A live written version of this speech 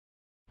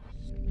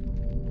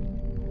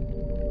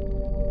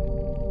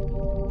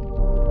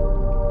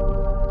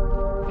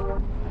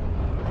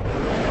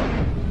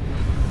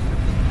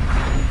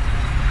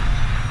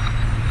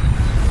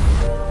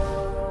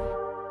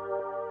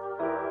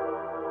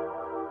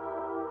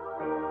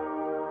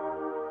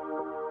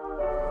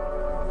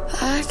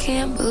I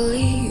can't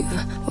believe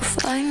we're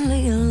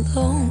finally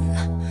alone.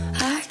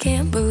 I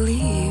can't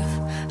believe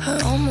I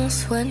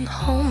almost went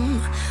home.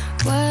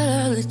 What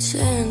are the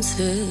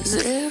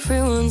chances?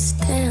 Everyone's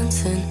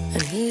dancing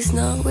and he's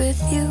not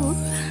with you.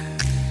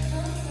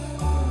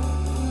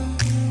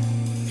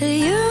 The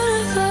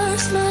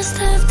universe must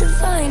have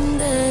divined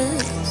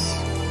this.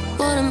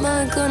 What am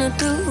I gonna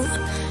do?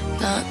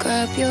 Not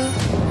grab your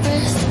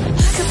wrist.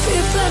 I could be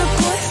a better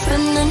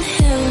boyfriend than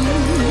him.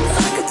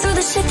 I could do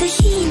the shit that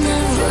he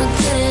never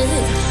did.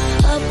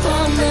 Up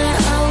all night,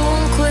 I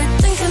won't quit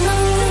thinking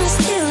I'm gonna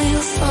steal you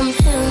from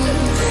him.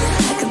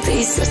 I could be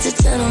such a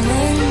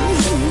gentleman.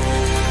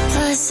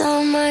 Plus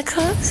all my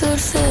clothes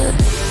would fit.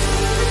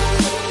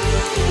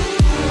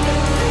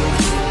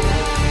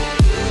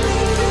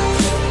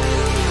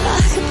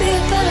 I could be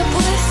a better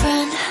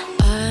boyfriend.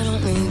 I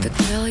don't need to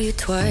tell you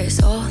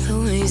twice all the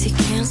ways you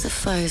can't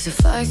suffice.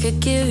 If I could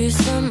give you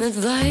some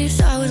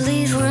advice, I would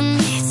leave with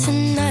me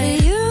tonight.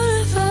 The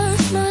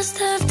universe must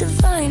have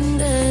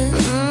divined it.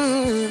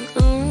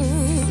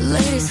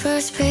 Ladies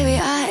first, baby,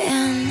 I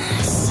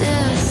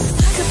insist.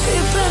 I could be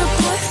a better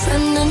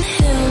boyfriend than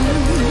him.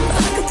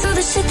 I could do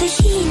the shit that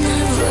he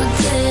never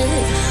did.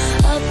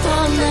 Up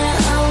all night,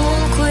 I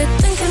won't quit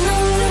thinking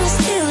I'm gonna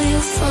steal you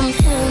from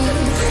him.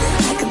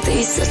 I could be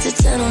such a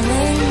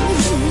gentleman.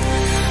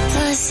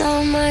 Plus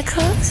all my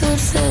clothes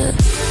would fit.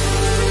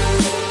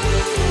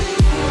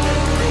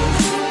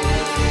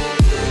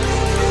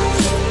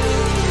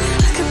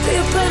 I could be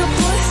a better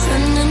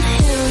boyfriend than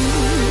him.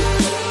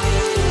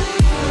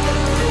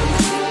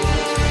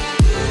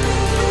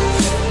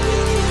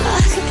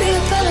 I could be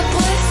a better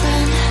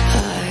boyfriend.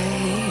 I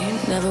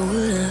never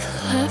would have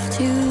left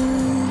you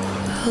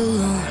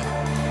alone.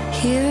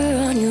 Here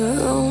on your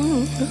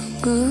own,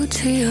 glued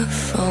to your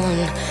phone.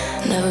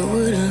 Never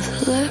would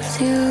have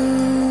left you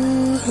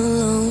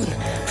alone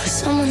for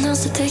someone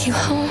else to take you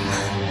home.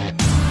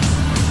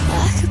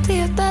 I could be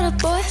a better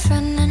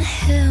boyfriend than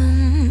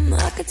him.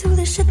 I could do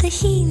the shit that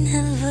he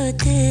never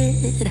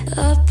did.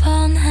 Up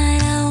all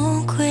night, I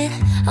won't quit.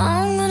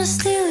 I'm gonna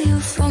steal you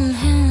from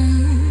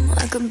him.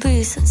 I could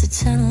be such a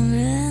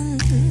gentleman.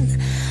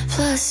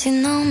 Plus, you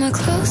know my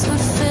clothes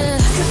would fit.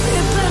 I could be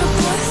a better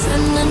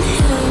boyfriend than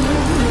him.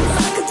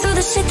 I could do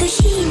the shit that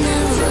he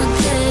never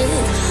did.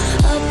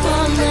 Up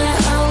all night,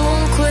 I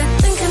won't quit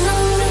thinking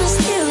I'm gonna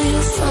steal you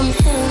from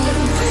him.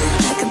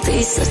 I could be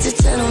such a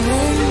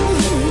gentleman.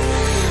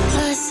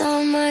 Plus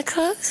all my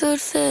clothes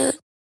would fit.